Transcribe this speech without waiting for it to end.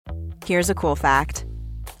Here's a cool fact.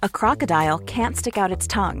 A crocodile can't stick out its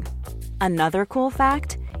tongue. Another cool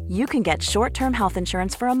fact, you can get short-term health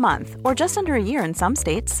insurance for a month or just under a year in some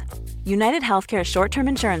states. United Healthcare short-term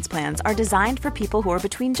insurance plans are designed for people who are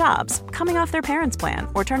between jobs, coming off their parents' plan,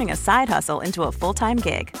 or turning a side hustle into a full-time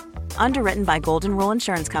gig. Underwritten by Golden Rule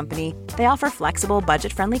Insurance Company, they offer flexible,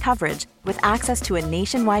 budget-friendly coverage with access to a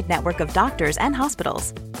nationwide network of doctors and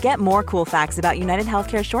hospitals. Get more cool facts about United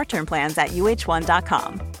Healthcare short-term plans at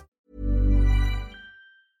uh1.com.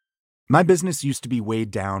 My business used to be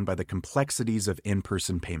weighed down by the complexities of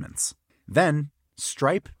in-person payments. Then,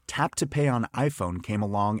 Stripe Tap to Pay on iPhone came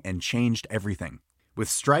along and changed everything. With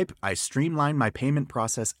Stripe, I streamlined my payment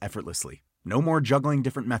process effortlessly. No more juggling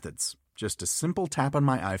different methods. Just a simple tap on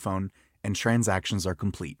my iPhone and transactions are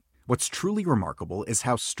complete. What's truly remarkable is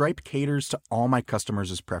how Stripe caters to all my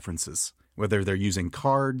customers' preferences. Whether they're using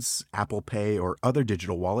cards, Apple Pay, or other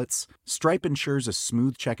digital wallets, Stripe ensures a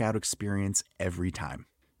smooth checkout experience every time.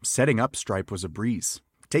 Setting up Stripe was a breeze,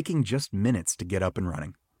 taking just minutes to get up and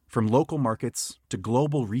running. From local markets to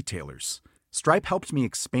global retailers, Stripe helped me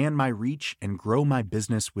expand my reach and grow my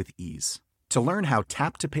business with ease. To learn how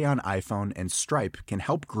Tap to Pay on iPhone and Stripe can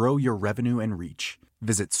help grow your revenue and reach,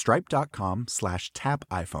 visit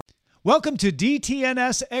stripe.com/tapiphone. Welcome to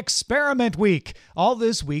DTNS Experiment Week. All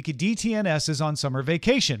this week, DTNS is on summer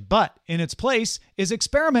vacation, but in its place is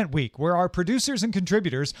Experiment Week, where our producers and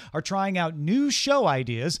contributors are trying out new show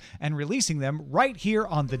ideas and releasing them right here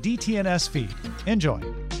on the DTNS feed. Enjoy.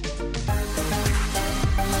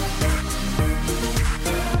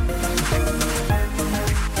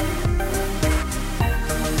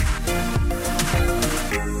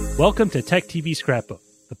 Welcome to TechTV Scrapbook,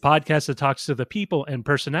 the podcast that talks to the people and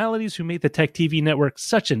personalities who made the TechTV network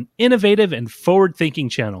such an innovative and forward-thinking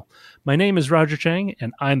channel. My name is Roger Chang,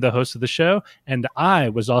 and I'm the host of the show, and I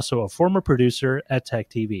was also a former producer at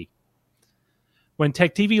TechTV. When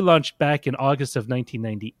TechTV launched back in August of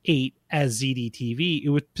 1998 as ZDTV, it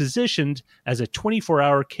was positioned as a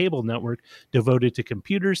 24-hour cable network devoted to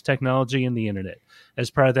computers, technology, and the internet.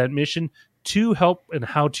 As part of that mission, two help and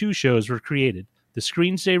how-to shows were created: The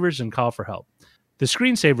Screensavers and Call for Help. The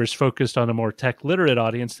Screensavers focused on a more tech-literate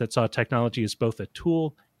audience that saw technology as both a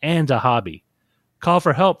tool and a hobby. Call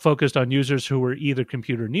for Help focused on users who were either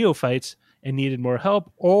computer neophytes and needed more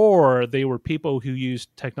help, or they were people who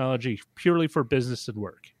used technology purely for business and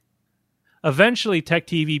work. Eventually,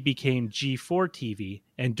 TechTV became G4 TV,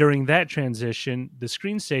 and during that transition, The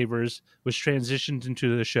Screensavers was transitioned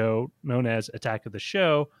into the show known as Attack of the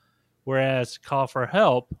Show, whereas Call for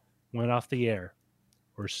Help went off the air,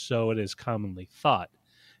 or so it is commonly thought.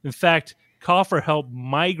 In fact, Call for Help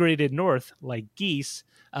migrated north like geese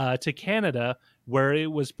to Canada, where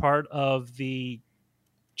it was part of the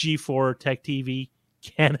G4 Tech TV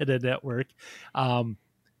Canada network. I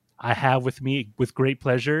have with me, with great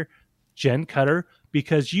pleasure, Jenn Cutter,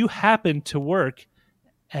 because you happen to work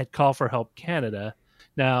at Call for Help Canada.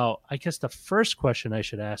 Now, I guess the first question I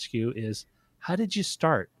should ask you is, how did you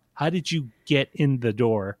start? How did you get in the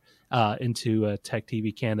door into Tech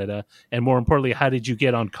TV Canada? And more importantly, how did you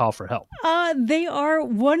get on Call for Help? They are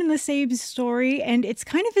one and the same story, and it's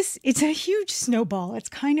kind of it's a huge snowball. It's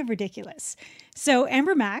kind of ridiculous. So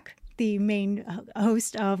Amber Mack, the main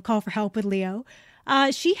host of Call for Help with Leo,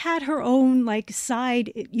 she had her own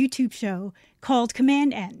side YouTube show called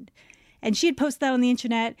Command N, and she had posted that on the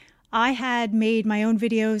internet. I had made my own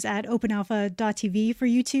videos at openalpha.tv for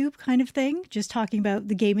YouTube kind of thing, just talking about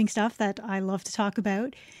the gaming stuff that I love to talk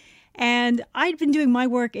about. And I'd been doing my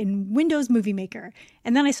work in Windows Movie Maker.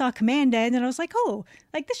 And then I saw Command N and I was like, oh,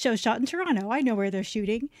 this show's shot in Toronto. I know where they're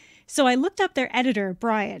shooting. So I looked up their editor,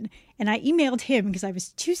 Brian, and I emailed him because I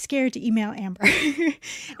was too scared to email Amber. And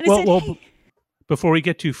I said, hey. Before we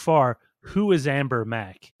get too far, who is Amber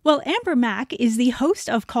Mack? Well, Amber Mack is the host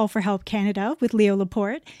of Call for Help Canada with Leo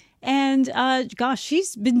Laporte. And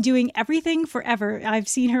she's been doing everything forever. I've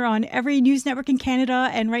seen her on every news network in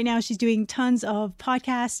Canada. And right now she's doing tons of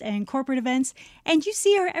podcasts and corporate events. And you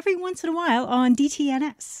see her every once in a while on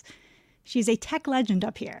DTNS. She's a tech legend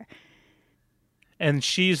up here. And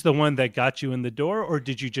she's the one that got you in the door? Or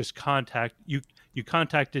did you just contact, you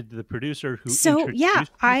contacted the producer who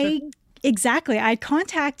introduced her? Exactly. I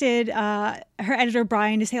contacted her editor,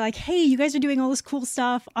 Brian, to say hey, you guys are doing all this cool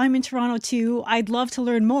stuff. I'm in Toronto too. I'd love to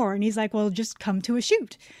learn more. And he's like, well, just come to a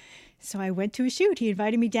shoot. So I went to a shoot. He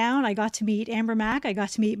invited me down. I got to meet Amber Mack. I got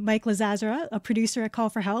to meet Mike Lazazara, a producer at Call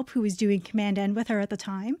for Help, who was doing Command N with her at the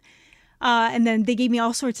time. And then they gave me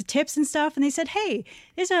all sorts of tips and stuff. And they said, hey,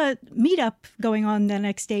 there's a meetup going on the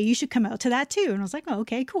next day. You should come out to that too. And I was like, oh,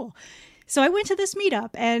 okay, cool. So I went to this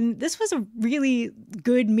meetup, and this was a really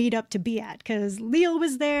good meetup to be at because Leo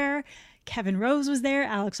was there, Kevin Rose was there,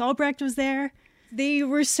 Alex Albrecht was there. They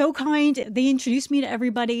were so kind. They introduced me to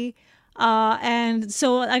everybody. And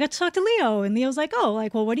so I got to talk to Leo, and Leo's like, oh,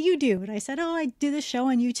 like, well, what do you do? And I said, oh, I do this show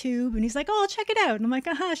on YouTube. And he's like, oh, I'll check it out. And I'm like,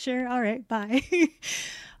 sure. All right, bye.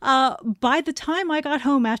 By the time I got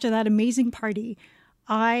home after that amazing party,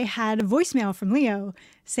 I had a voicemail from Leo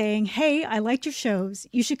saying, hey, I liked your shows.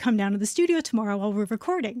 You should come down to the studio tomorrow while we're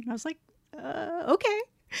recording. And I was like, okay.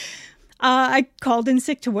 I called in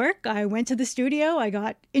sick to work. I went to the studio. I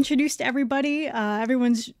got introduced to everybody.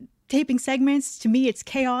 Everyone's taping segments. To me, it's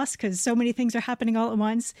chaos because so many things are happening all at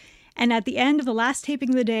once. And at the end of the last taping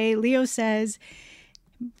of the day, Leo says,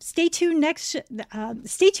 stay tuned next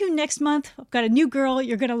month. I've got a new girl.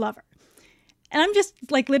 You're going to love her. And I'm just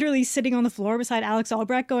like literally sitting on the floor beside Alex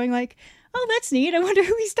Albrecht going like, oh, that's neat. I wonder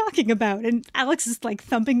who he's talking about. And Alex is like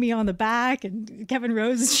thumping me on the back and Kevin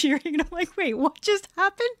Rose is cheering. And I'm like, wait, what just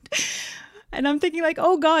happened? And I'm thinking like,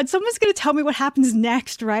 oh God, someone's going to tell me what happens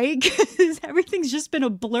next, right? Because everything's just been a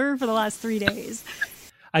blur for the last 3 days.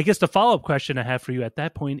 I guess the follow-up question I have for you at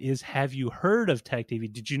that point is, have you heard of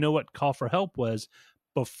TechTV? Did you know what Call for Help was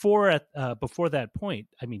before that point?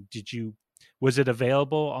 I mean, was it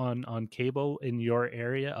available on cable in your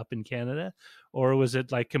area up in Canada, or was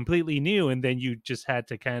it like completely new and then you just had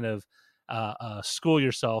to kind of school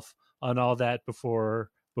yourself on all that before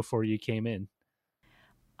you came in?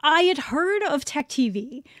 I had heard of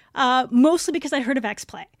TechTV, mostly because I heard of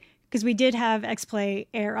XPlay, because we did have XPlay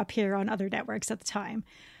air up here on other networks at the time.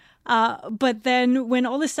 But then when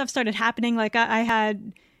all this stuff started happening, like I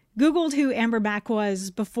had Googled who Amber Mack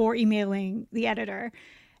was before emailing the editor.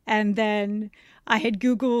 And then I had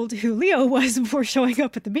Googled who Leo was before showing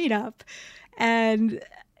up at the meetup. And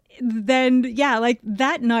then, yeah, like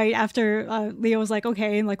that night after Leo was like,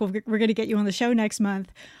 okay, and like, we're going to get you on the show next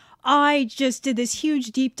month, I just did this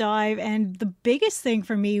huge deep dive. And the biggest thing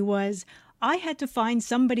for me was I had to find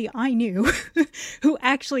somebody I knew who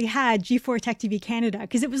actually had G4 Tech TV Canada,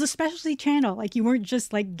 because it was a specialty channel. Like you weren't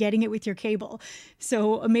just like getting it with your cable.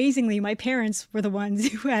 So amazingly, my parents were the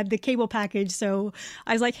ones who had the cable package. So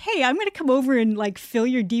I was like, hey, I'm going to come over and like fill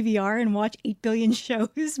your DVR and watch 8 billion shows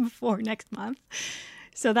before next month.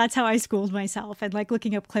 So that's how I schooled myself and like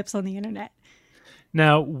looking up clips on the internet.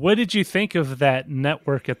 Now, what did you think of that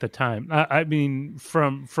network at the time? I mean,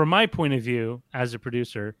 from my point of view as a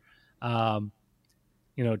producer, Tech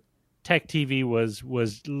TV was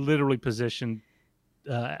literally positioned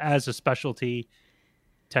as a specialty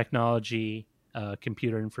technology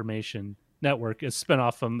computer information network, a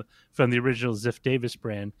spinoff from the original Ziff Davis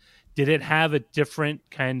brand. Did it have a different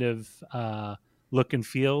kind of look and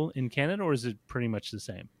feel in Canada, or is it pretty much the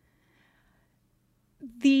same?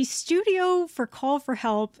 The studio for Call for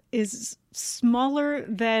Help is smaller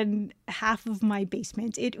than half of my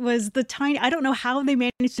basement. It was the tiny, I don't know how they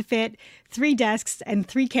managed to fit 3 desks and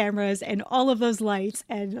 3 cameras and all of those lights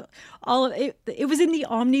and all of it. It was in the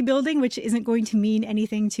Omni building, which isn't going to mean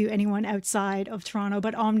anything to anyone outside of Toronto,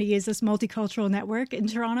 but Omni is this multicultural network in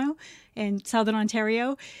Toronto and Southern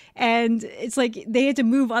Ontario. And it's like they had to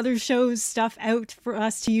move other shows stuff out for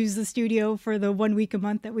us to use the studio for the 1 week a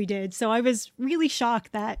month that we did. So I was really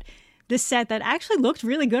shocked that this set that actually looked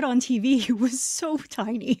really good on TV was so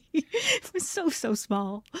tiny. It was so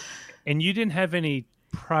small. And you didn't have any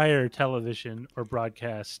prior television or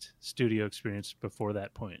broadcast studio experience before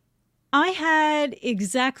that point? I had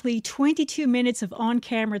exactly 22 minutes of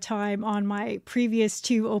on-camera time on my previous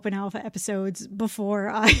 2 open alpha episodes before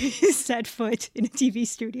I set foot in a TV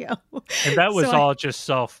studio. And that was all just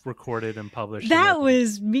self-recorded and published? That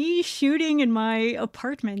was me shooting in my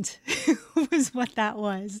apartment was what that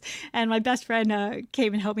was. And my best friend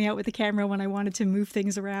came and helped me out with the camera when I wanted to move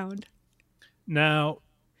things around. Now,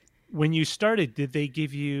 when you started, did they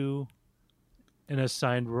give you an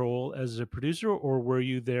assigned role as a producer, or were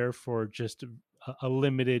you there for just a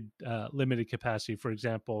limited capacity? For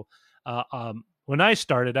example, when I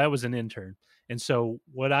started, I was an intern. And so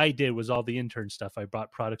what I did was all the intern stuff. I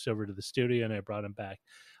brought products over to the studio and I brought them back.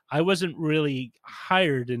 I wasn't really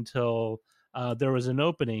hired until there was an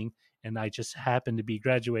opening, and I just happened to be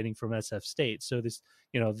graduating from SF State. So this,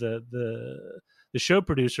 the show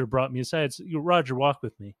producer brought me aside. Said, Roger, walk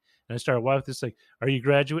with me. And I started walking. It's like, are you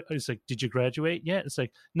graduate? It's like, did you graduate yet? It's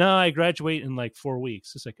like, no, I graduate in like 4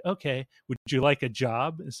 weeks. It's like, okay, would you like a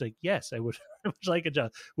job? It's like, yes, I would, I would like a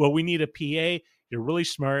job. Well, we need a PA. You're really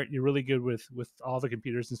smart. You're really good with all the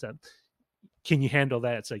computers and stuff. Can you handle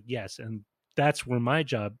that? It's like, yes. And that's where my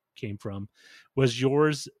job came from. Was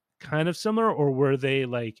yours kind of similar, or were they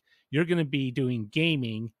like, you're going to be doing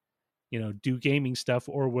gaming do gaming stuff,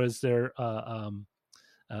 or was there a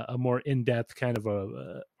more in-depth kind of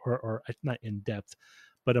or not in-depth,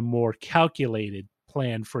 but a more calculated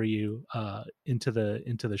plan for you into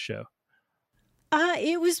the show?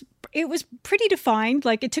 It was pretty defined.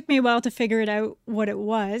 Like, it took me a while to figure it out what it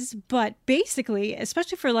was, but basically,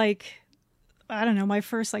 especially for like, I don't know, my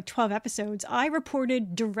first like 12 episodes, I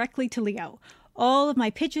reported directly to Leo. All of my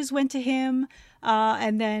pitches went to him,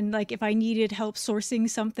 and then like if I needed help sourcing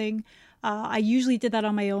something, I usually did that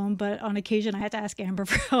on my own, but on occasion I had to ask Amber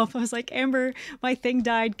for help. I was like, Amber, my thing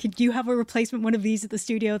died. Could you have a replacement one of these at the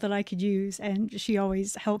studio that I could use? And she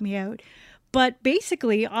always helped me out. But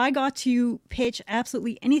basically, I got to pitch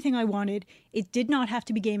absolutely anything I wanted. It did not have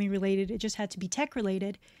to be gaming related. It just had to be tech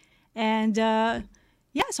related. And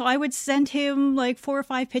yeah, so I would send him like 4 or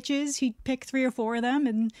 5 pitches. He'd pick 3 or 4 of them.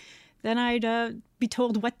 And then I'd be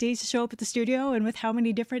told what days to show up at the studio and with how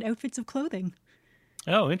many different outfits of clothing.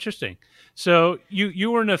 Oh, interesting. So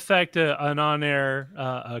you were in effect an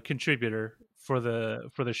on-air contributor for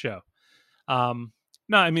the show.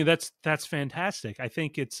 No, I mean that's fantastic. I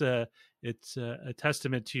think it's a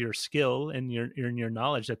testament to your skill and your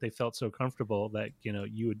knowledge that they felt so comfortable that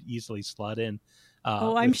you would easily slot in.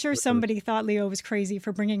 I'm sure somebody thought Leo was crazy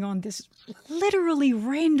for bringing on this literally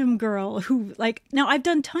random girl who, like, now I've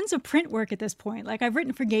done tons of print work at this point. Like, I've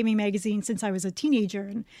written for gaming magazines since I was a teenager,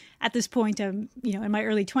 and at this point I'm in my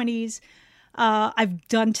early 20s. I've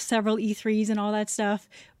done several E3s and all that stuff.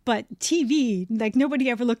 But TV, like, nobody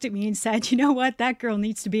ever looked at me and said, you know what, that girl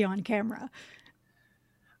needs to be on camera.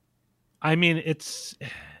 I mean, it's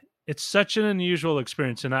such an unusual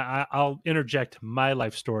experience, and I'll interject my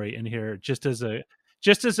life story in here just as a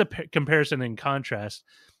comparison and contrast.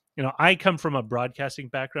 I come from a broadcasting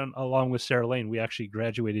background along with Sarah Lane. We actually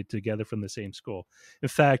graduated together from the same school. In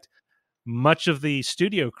fact, much of the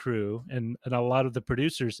studio crew and a lot of the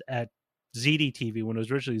producers at ZDTV, when it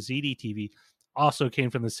was originally ZDTV, also came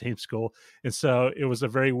from the same school. And so it was a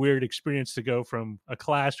very weird experience to go from a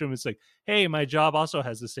classroom. It's like, hey, my job also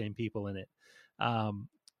has the same people in it.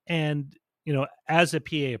 And, as a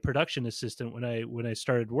PA, a production assistant, when I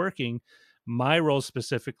started working, my role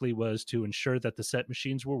specifically was to ensure that the set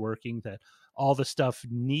machines were working, that all the stuff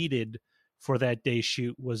needed for that day's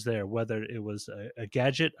shoot was there, whether it was a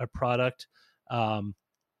gadget, a product,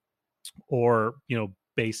 or,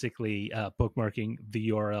 basically bookmarking the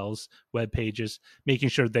URLs, web pages, making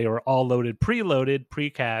sure they were all preloaded,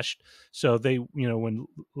 pre-cached. So they, when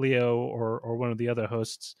Leo or one of the other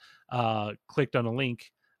hosts clicked on a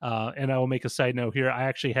link, and I will make a side note here, I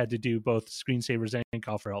actually had to do both Screensavers and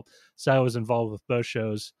Call for Help. So I was involved with both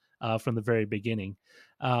shows from the very beginning.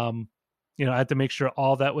 I had to make sure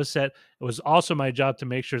all that was set. It was also my job to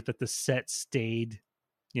make sure that the set stayed,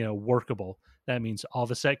 workable. That means all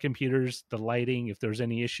the set computers, the lighting, if there's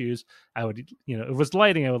any issues, I would, if it was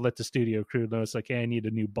lighting, I would let the studio crew know. It's like, hey, I need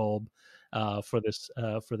a new bulb for this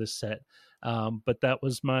set. But that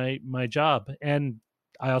was my job. And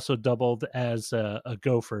I also doubled as a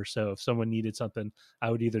gopher. So if someone needed something,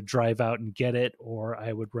 I would either drive out and get it, or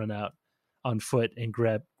I would run out on foot and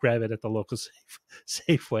grab it at the local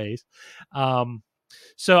Safeways.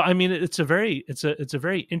 So, I mean, it's a very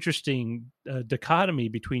interesting dichotomy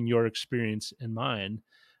between your experience and mine.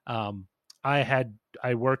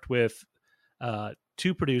 I worked with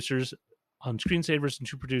 2 producers on Screensavers and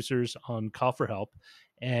 2 producers on Call for Help.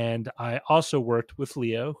 And I also worked with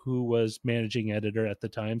Leo, who was managing editor at the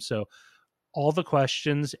time. So all the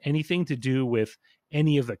questions, anything to do with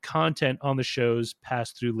any of the content on the shows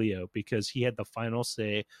passed through Leo, because he had the final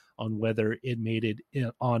say on whether it made it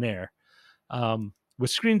on air. With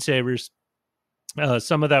Screensavers,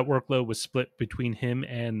 some of that workload was split between him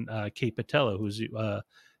and Kate Patello, who's the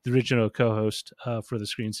original co-host for the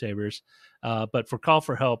Screensavers. But for Call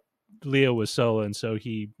for Help, Leo was solo, and so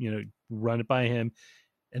he, run it by him.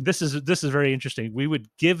 And this is very interesting. We would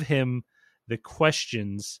give him the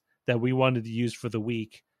questions that we wanted to use for the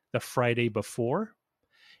week the Friday before,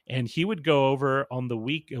 and he would go over on the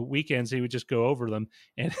weekends. He would just go over them,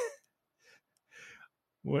 and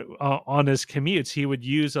on his commutes, he would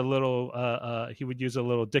use a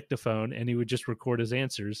little dictaphone, and he would just record his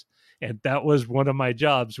answers. And that was one of my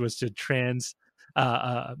jobs, was to transcribe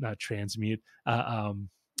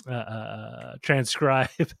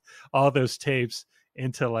all those tapes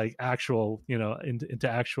into like actual, into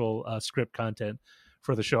actual script content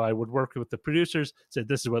for the show. I would work with the producers, said,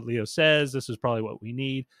 this is what Leo says, this is probably what we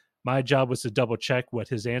need. My job was to double check what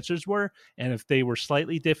his answers were. And if they were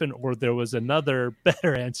slightly different, or there was another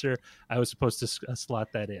better answer, I was supposed to slot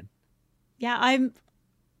that in. Yeah, I'm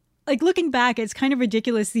like, looking back, it's kind of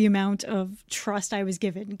ridiculous the amount of trust I was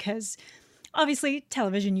given, because obviously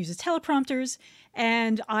television uses teleprompters,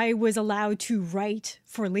 and I was allowed to write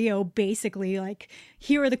for Leo basically like,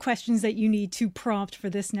 here are the questions that you need to prompt for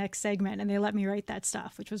this next segment, and they let me write that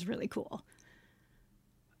stuff, which was really cool.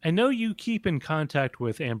 I know you keep in contact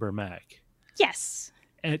with Amber Mack. Yes.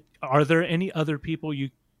 And are there any other people you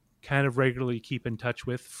kind of regularly keep in touch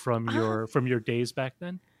with from your days back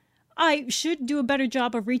then? I should do a better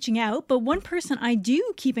job of reaching out, but one person I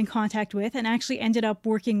do keep in contact with and actually ended up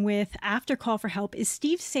working with after Call for Help is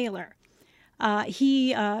Steve Saylor.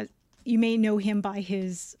 You may know him by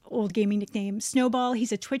his old gaming nickname, Snowball.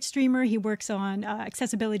 He's a Twitch streamer. He works on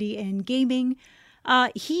accessibility in gaming.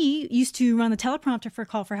 He used to run the teleprompter for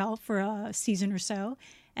Call for Help for a season or so.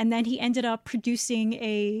 And then he ended up producing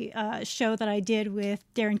a show that I did with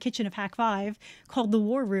Darren Kitchen of Hack 5 called The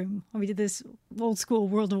War Room. We did this old school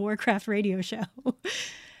World of Warcraft radio show.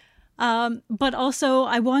 But also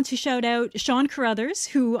I want to shout out Sean Carruthers,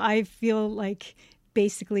 who I feel like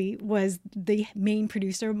basically was the main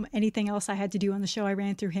producer. Anything else I had to do on the show, I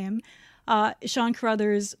ran through him. Sean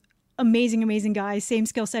Carruthers, amazing guy, same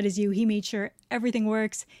skill set as you. He made sure everything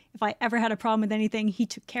works. If I ever had a problem with anything, he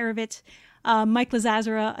took care of it. Mike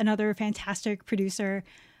Lazazara, another fantastic producer.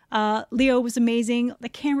 Leo was amazing. The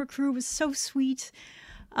camera crew was so sweet.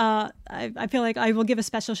 I feel like I will give a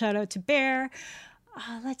special shout out to Bear.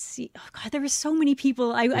 Let's see. Oh God, there were so many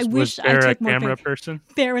people. I wish I took more. Was Bear a camera person?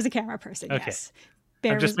 Bear was a camera person. Okay. Yes.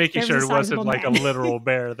 Bear I'm just making sure it wasn't like a literal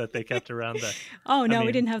bear that they kept around. Oh no,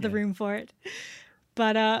 we didn't have the room for it.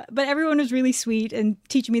 But everyone was really sweet and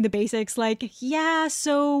teaching me the basics. Like, yeah,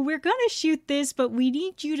 so we're gonna shoot this, but we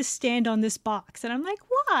need you to stand on this box. And I'm like,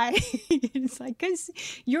 why? It's like, because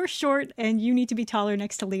you're short and you need to be taller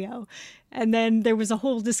next to Leo. And then there was a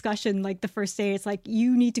whole discussion. Like the first day, it's like,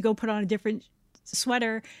 you need to go put on a different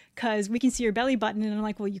sweater because we can see your belly button. And I'm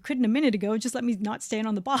like, well, you couldn't a minute ago. Just let me not stand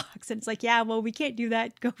on the box. And it's like, yeah, well, we can't do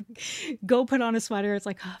that. Go put on a sweater. It's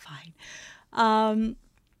like, oh, fine.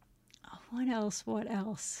 What else?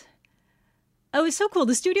 Oh, it was so cool.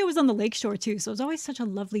 The studio was on the lakeshore too, so it was always such a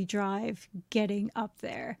lovely drive getting up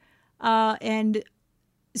there. And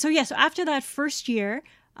so after that first year,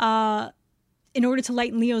 in order to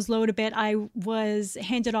lighten Leo's load a bit, I was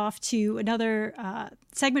handed off to another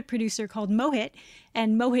segment producer called Mohit.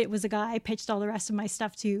 And Mohit was a guy I pitched all the rest of my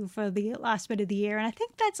stuff to for the last bit of the year. And I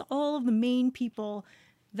think that's all of the main people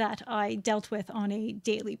that I dealt with on a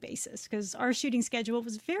daily basis, because our shooting schedule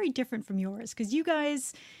was very different from yours. Because you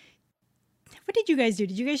guys, what did you guys do?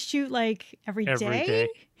 Did you guys shoot like every day?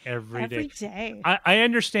 Every day. I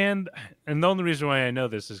understand. And the only reason why I know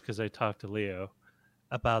this is because I talked to Leo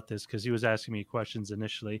about this, because he was asking me questions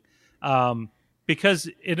initially. Because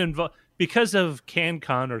of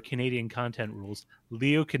CanCon or Canadian content rules,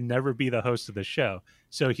 Leo can never be the host of the show.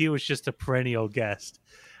 So he was just a perennial guest.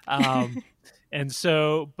 And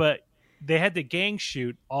so, but they had to gang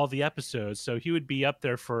shoot all the episodes. So he would be up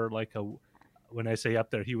there for like when I say up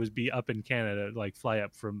there, he would be up in Canada, like fly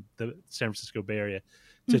up from the San Francisco Bay Area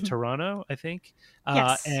to Toronto, I think.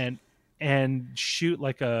 Yes. And shoot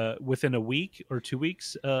like within a week or 2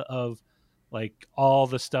 weeks of like all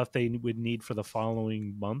the stuff they would need for the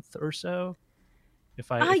following month or so. If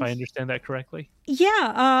I understand that correctly. Yeah,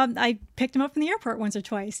 I picked him up in the airport once or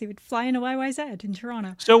twice. He would fly into YYZ in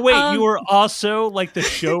Toronto. So wait, you were also like the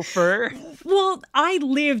chauffeur? Well, I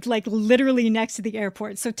lived like literally next to the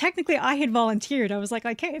airport. So technically I had volunteered. I was like,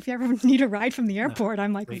 okay, if you ever need a ride from the airport,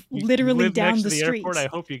 I'm like literally down next the to street. Airport? I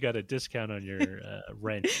hope you got a discount on your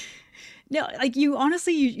rent. No, like you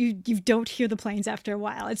honestly, you don't hear the planes after a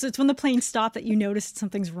while. It's when the planes stop that you notice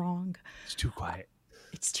something's wrong. It's too quiet.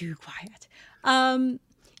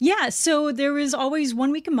 So there was always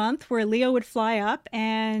 1 week a month where Leo would fly up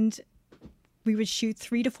and we would shoot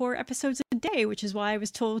 3 to 4 episodes a day, which is why I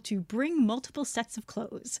was told to bring multiple sets of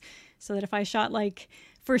clothes so that if I shot like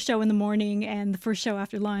first show in the morning and the first show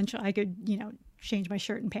after lunch, I could, change my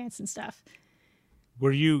shirt and pants and stuff.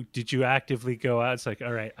 Did you actively go out? It's like,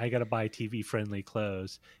 all right, I got to buy TV friendly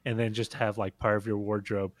clothes and then just have like part of your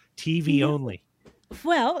wardrobe TV only.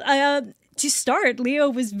 Well, to start, Leo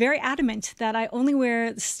was very adamant that I only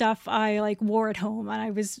wear stuff I like wore at home. And I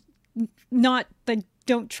was not like,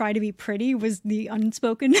 don't try to be pretty was the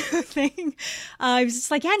unspoken thing. I was just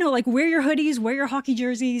like, yeah, no, like wear your hoodies, wear your hockey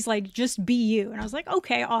jerseys, like just be you. And I was like,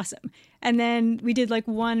 okay, awesome. And then we did like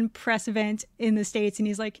one press event in the States and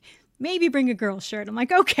he's like, maybe bring a girl's shirt. I'm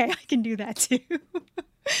like, okay, I can do that too.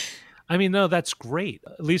 I mean, no, that's great.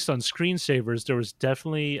 At least on Screensavers, there was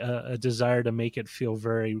definitely a desire to make it feel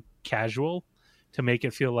very casual, to make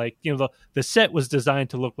it feel like, the set was designed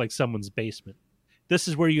to look like someone's basement. this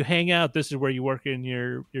is where you hang out. This is where you work in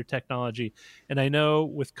your technology. And I know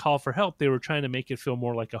with Call for Help, they were trying to make it feel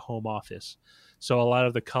more like a home office. So a lot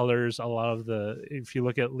of the colors, if you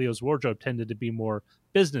look at Leo's wardrobe, tended to be more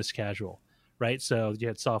business casual, right? So you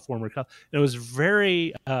had soft, warmer color. It was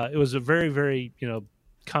it was a very, very,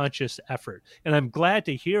 conscious effort. And I'm glad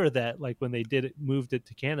to hear that, like when they moved it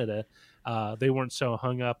to Canada, they weren't so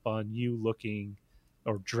hung up on you looking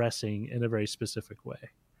or dressing in a very specific way.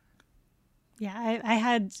 Yeah, I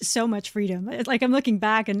had so much freedom. It's like I'm looking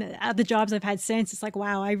back and at the jobs I've had since, it's like,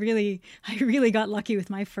 wow, I really got lucky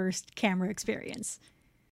with my first camera experience.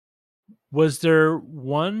 Was there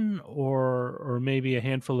one or maybe a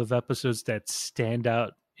handful of episodes that stand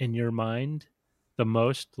out in your mind the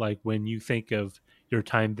most? Like when you think of your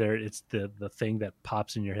time there, it's the thing that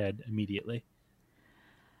pops in your head immediately?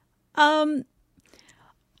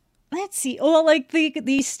 Let's see. Well, like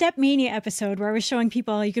the Step Mania episode where I was showing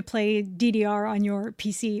people you could play DDR on your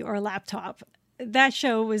PC or laptop. That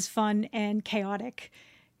show was fun and chaotic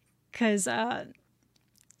because, like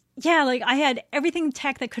I had everything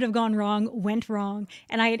tech that could have gone wrong went wrong.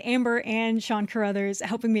 And I had Amber and Sean Carruthers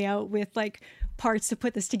helping me out with like parts to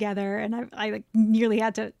put this together. And I like nearly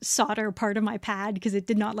had to solder part of my pad because it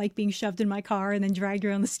did not like being shoved in my car and then dragged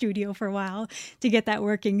around the studio for a while to get that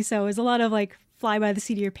working. So it was a lot of like fly by the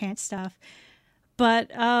seat of your pants stuff. But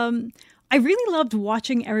I really loved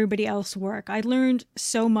watching everybody else work. I learned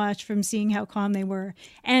so much from seeing how calm they were.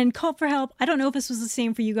 And Call for Help, I don't know if this was the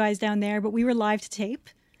same for you guys down there, but we were live to tape.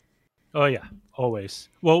 Oh, yeah, always.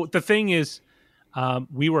 Well, the thing is,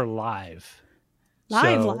 we were live.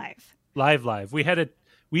 Live.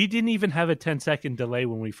 We didn't even have a 10-second delay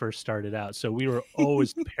when we first started out. So we were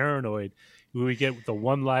always paranoid. We would get the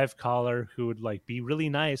one live caller who would like be really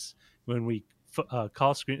nice when we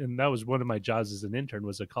call screen, and that was one of my jobs as an intern,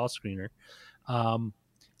 was a call screener.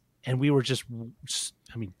 And we were just,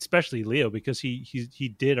 especially Leo, because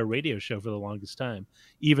he did a radio show for the longest time,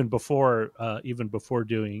 even before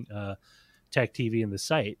doing TechTV and the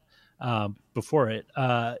site. Before it,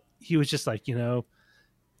 he was just like,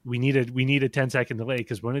 we need a 10-second delay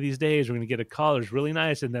because one of these days we're going to get a call who's really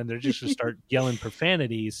nice, and then they're just going to start yelling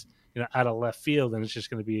profanities, out of left field, and it's just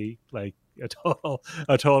going to be like a total,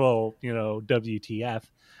 WTF.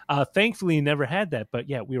 Thankfully, never had that, but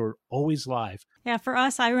yeah, we were always live. Yeah, for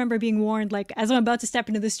us, I remember being warned, like, as I'm about to step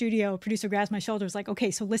into the studio, producer grabs my shoulders, like,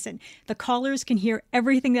 okay, so listen, the callers can hear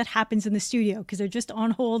everything that happens in the studio because they're just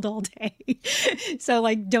on hold all day. So,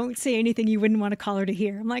 like, don't say anything you wouldn't want a caller to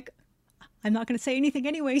hear. I'm like, I'm not going to say anything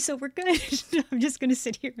anyway, so we're good. I'm just going to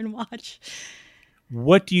sit here and watch.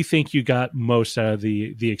 What do you think you got most out of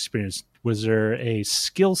the experience? Was there a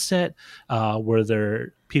skill set? Were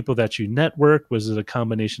there people that you networked? Was it a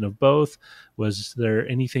combination of both? Was there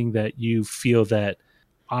anything that you feel that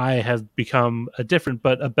I have become a different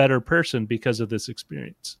but a better person because of this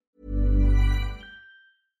experience?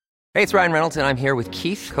 Hey, it's Ryan Reynolds, and I'm here with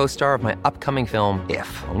Keith, co-star of my upcoming film,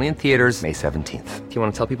 If, only in theaters May 17th. Do you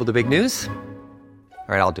want to tell people the big news?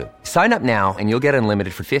 All right, I'll do it. Sign up now and you'll get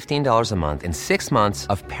unlimited for $15 a month and 6 months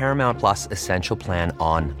of Paramount Plus Essential Plan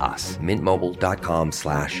on us.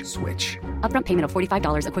 MintMobile.com/switch. Upfront payment of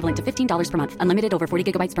 $45 equivalent to $15 per month. Unlimited over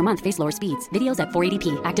 40 gigabytes per month. Face lower speeds. Videos at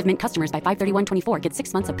 480p. Active Mint customers by 531.24 get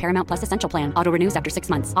 6 months of Paramount Plus Essential Plan. Auto renews after 6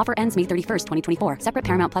 months. Offer ends May 31st, 2024. Separate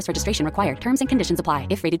Paramount Plus registration required. Terms and conditions apply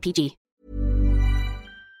if rated PG.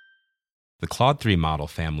 The Claude 3 model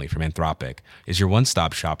family from Anthropic is your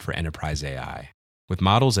one-stop shop for enterprise AI. With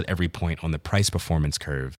models at every point on the price-performance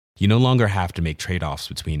curve, you no longer have to make trade-offs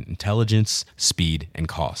between intelligence, speed, and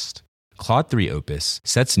cost. Claude 3 Opus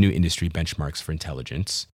sets new industry benchmarks for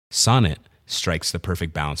intelligence. Sonnet strikes the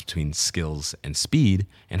perfect balance between skills and speed.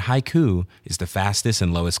 And Haiku is the fastest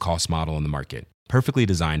and lowest cost model on the market, perfectly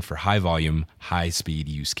designed for high-volume, high-speed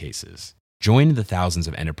use cases. Join the thousands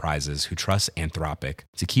of enterprises who trust Anthropic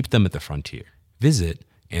to keep them at the frontier. Visit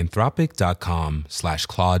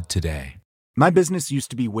anthropic.com/Claude today. My business used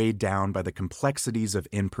to be weighed down by the complexities of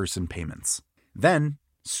in-person payments. Then,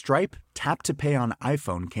 Stripe Tap to Pay on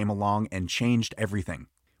iPhone came along and changed everything.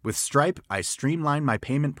 With Stripe, I streamlined my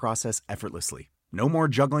payment process effortlessly. No more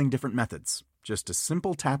juggling different methods. Just a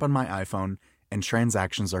simple tap on my iPhone and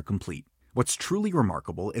transactions are complete. What's truly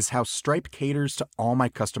remarkable is how Stripe caters to all my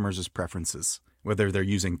customers' preferences. Whether they're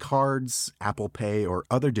using cards, Apple Pay, or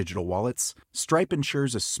other digital wallets, Stripe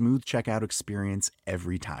ensures a smooth checkout experience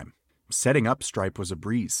every time. Setting up Stripe was a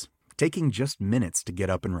breeze, taking just minutes to get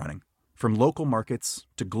up and running. From local markets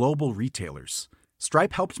to global retailers,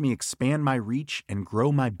 Stripe helped me expand my reach and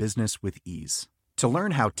grow my business with ease. To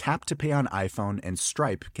learn how Tap to Pay on iPhone and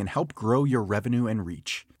Stripe can help grow your revenue and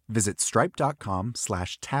reach, visit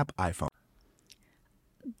stripe.com/tapiphone.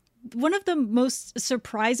 one of the most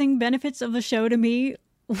surprising benefits of the show to me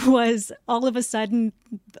was all of a sudden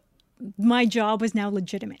my job was now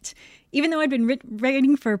legitimate. Even though I'd been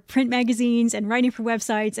writing for print magazines and writing for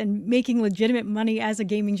websites and making legitimate money as a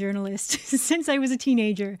gaming journalist since I was a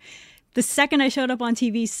teenager, the second I showed up on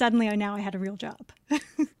TV, suddenly I had a real job.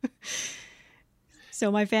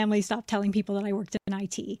 So my family stopped telling people that I worked in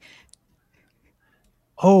IT.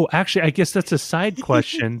 Oh, actually, I guess that's a side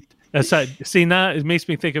question. See, now it makes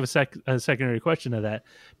me think of a secondary question to that,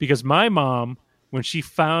 because my mom, when she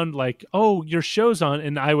found like, oh, your show's on,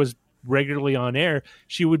 and I was regularly on air,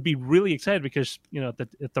 she would be really excited because,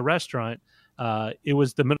 at the restaurant, it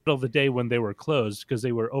was the middle of the day when they were closed, because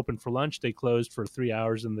they were open for lunch. They closed for 3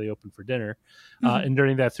 hours and they opened for dinner. And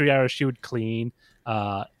during that 3 hours, she would clean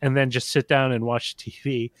and then just sit down and watch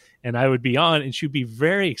TV. And I would be on, and she'd be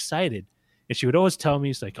very excited. And she would always tell me,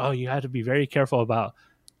 it's like, oh, you have to be very careful about,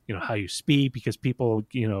 how you speak, because people,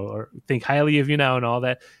 think highly of you now and all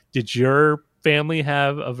that. Did your family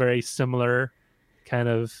have a very similar kind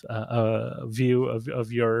of view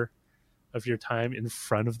of your time in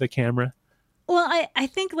front of the camera? Well, I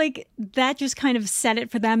think like that just kind of set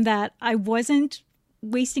it for them that I wasn't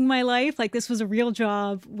wasting my life. Like this was a real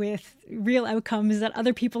job with real outcomes that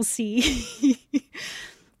other people see.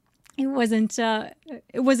 It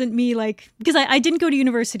wasn't me, like, because I didn't go to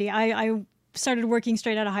university. I started working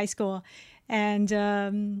straight out of high school. And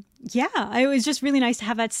it was just really nice to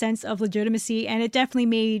have that sense of legitimacy. And it definitely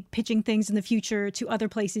made pitching things in the future to other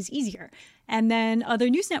places easier. And then other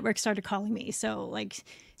news networks started calling me. So like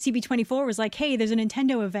CB24 was like, hey, there's a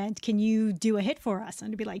Nintendo event. Can you do a hit for us?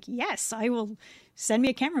 And I'd be like, yes, I will. Send me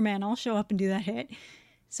a cameraman. I'll show up and do that hit.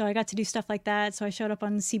 So I got to do stuff like that. So I showed up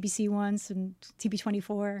on CBC once and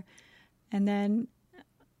TB24. And then,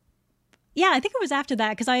 I think it was after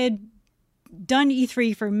that, because I had done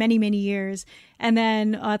E3 for many, many years. And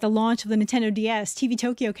then at the launch of the Nintendo DS, TV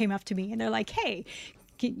Tokyo came up to me and they're like, hey,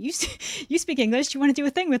 you speak English? Do you want to do a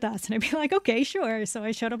thing with us? And I'd be like, okay, sure. So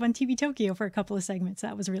I showed up on TV Tokyo for a couple of segments.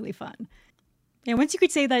 That was really fun. And once you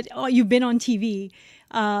could say that, oh, you've been on TV,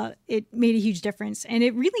 it made a huge difference. And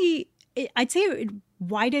it really, I'd say it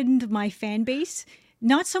widened my fan base.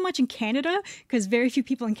 Not so much in Canada, because very few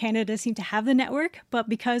people in Canada seem to have the network, but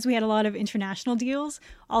because we had a lot of international deals,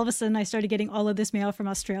 all of a sudden I started getting all of this mail from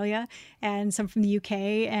Australia and some from the UK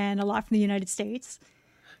and a lot from the United States.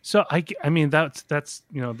 So I mean that's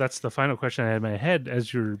the final question I had in my head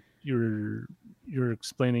as you're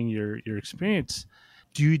explaining your experience.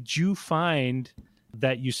 Did you find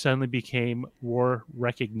that you suddenly became more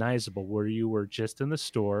recognizable, where you were just in the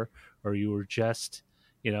store, or you were just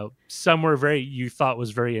somewhere you thought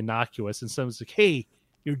was very innocuous, and someone's like, hey,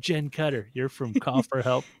 you're Jenn Cutter. You're from Call for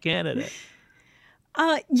Help Canada.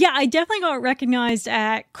 I definitely got recognized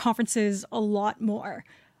at conferences a lot more.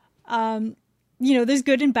 There's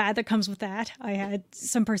good and bad that comes with that. I had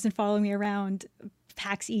some person follow me around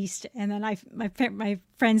PAX East, and then my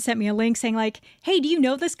friend sent me a link saying like, hey, do you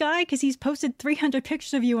know this guy? Because he's posted 300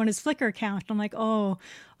 pictures of you on his Flickr account. I'm like, oh,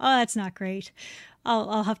 that's not great.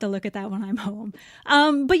 I'll have to look at that when I'm home.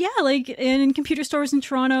 But yeah, like in computer stores in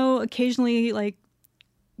Toronto, occasionally like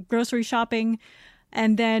grocery shopping.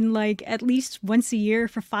 And then like at least once a year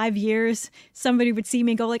for 5 years, somebody would see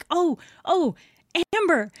me and go like, oh,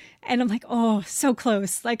 Amber. And I'm like, oh, so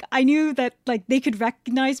close. Like I knew that like they could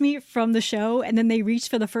recognize me from the show, and then they reached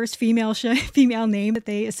for the first female name that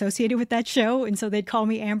they associated with that show. And so they'd call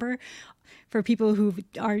me Amber. For people who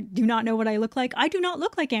do not know what I look like, I do not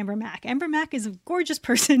look like Amber Mack. Amber Mack is a gorgeous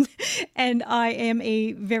person, and I am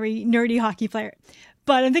a very nerdy hockey player.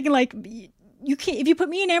 But I'm thinking, like, you can't. If you put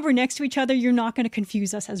me and Amber next to each other, you're not going to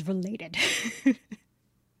confuse us as related.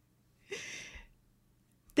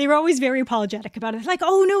 They were always very apologetic about it. Like,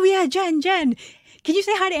 oh no, yeah, Jenn, can you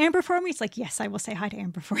say hi to Amber for me? It's like, yes, I will say hi to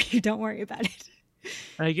Amber for you. Don't worry about it.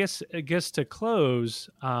 I guess to close,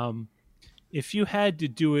 if you had to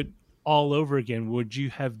do it all over again, would you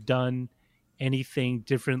have done anything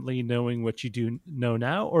differently knowing what you do know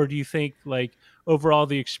now? Or do you think like overall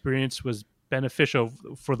the experience was beneficial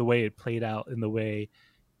for the way it played out in the way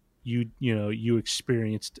you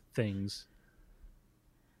experienced things?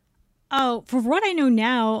 Oh, for what I know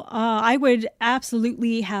now, I would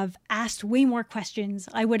absolutely have asked way more questions.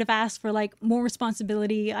 I would have asked for like more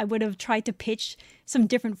responsibility. I would have tried to pitch some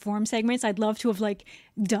different form segments. I'd love to have like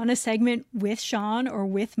done a segment with Sean or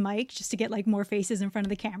with Mike just to get like more faces in front of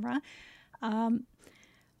the camera.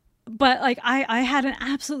 But like I had an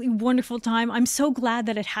absolutely wonderful time. I'm so glad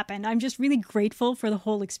that it happened. I'm just really grateful for the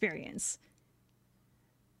whole experience.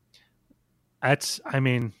 I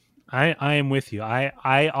am with you.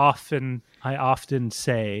 I often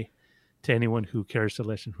say to anyone who cares to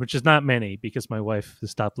listen, which is not many because my wife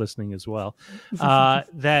has stopped listening as well,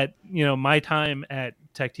 that, my time at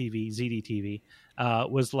TechTV, ZDTV,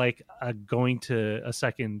 was like going to a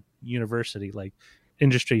second university, like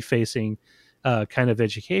industry facing kind of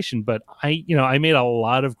education. But I made a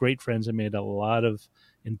lot of great friends. I made a lot of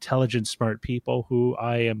intelligent, smart people who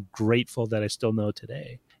I am grateful that I still know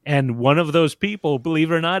today. And one of those people,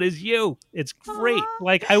 believe it or not, is you. It's great.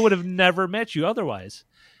 Like, I would have never met you otherwise.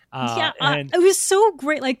 It was so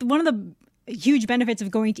great. Like, one of the huge benefits of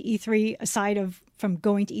going to E3, aside from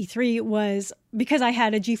going to E3, was because I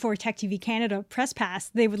had a G4 Tech TV Canada press pass,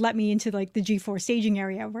 they would let me into like the G4 staging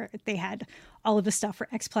area where they had all of the stuff for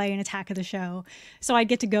X-Play and Attack of the Show. So I'd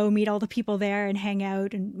get to go meet all the people there and hang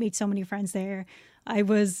out and made so many friends there. I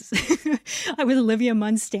was Olivia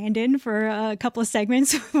Munn's stand-in for a couple of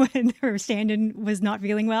segments when her stand-in was not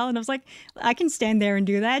feeling well. And I was like, I can stand there and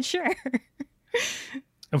do that, sure.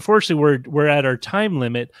 Unfortunately, we're at our time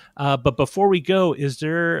limit. But before we go, is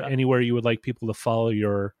there anywhere you would like people to follow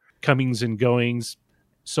your comings and goings,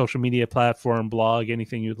 social media platform, blog,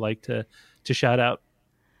 anything you'd like to shout out?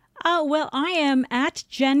 Well, I am at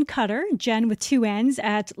Jenn Cutter, Jenn with 2 N's,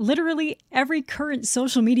 at literally every current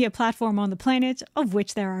social media platform on the planet, of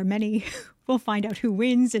which there are many. We'll find out who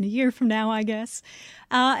wins in a year from now, I guess.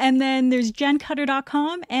 And then there's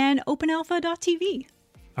jencutter.com and openalpha.tv.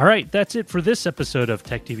 All right, that's it for this episode of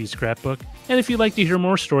Tech TV Scrapbook. And if you'd like to hear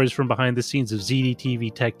more stories from behind the scenes of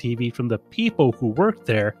ZDTV Tech TV from the people who work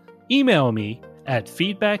there, email me at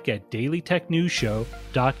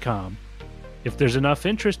feedback@dailytechnewsshow.com. If there's enough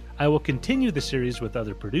interest, I will continue the series with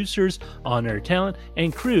other producers, on-air talent,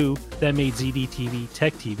 and crew that made ZDTV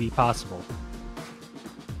Tech TV possible.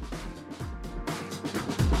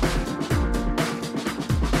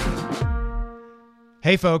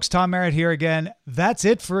 Hey folks, Tom Merritt here again. That's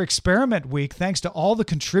it for Experiment Week. Thanks to all the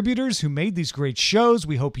contributors who made these great shows.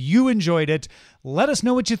 We hope you enjoyed it. Let us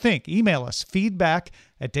know what you think. Email us,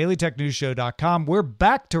 feedback@dailytechnewsshow.com. We're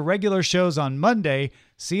back to regular shows on Monday.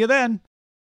 See you then.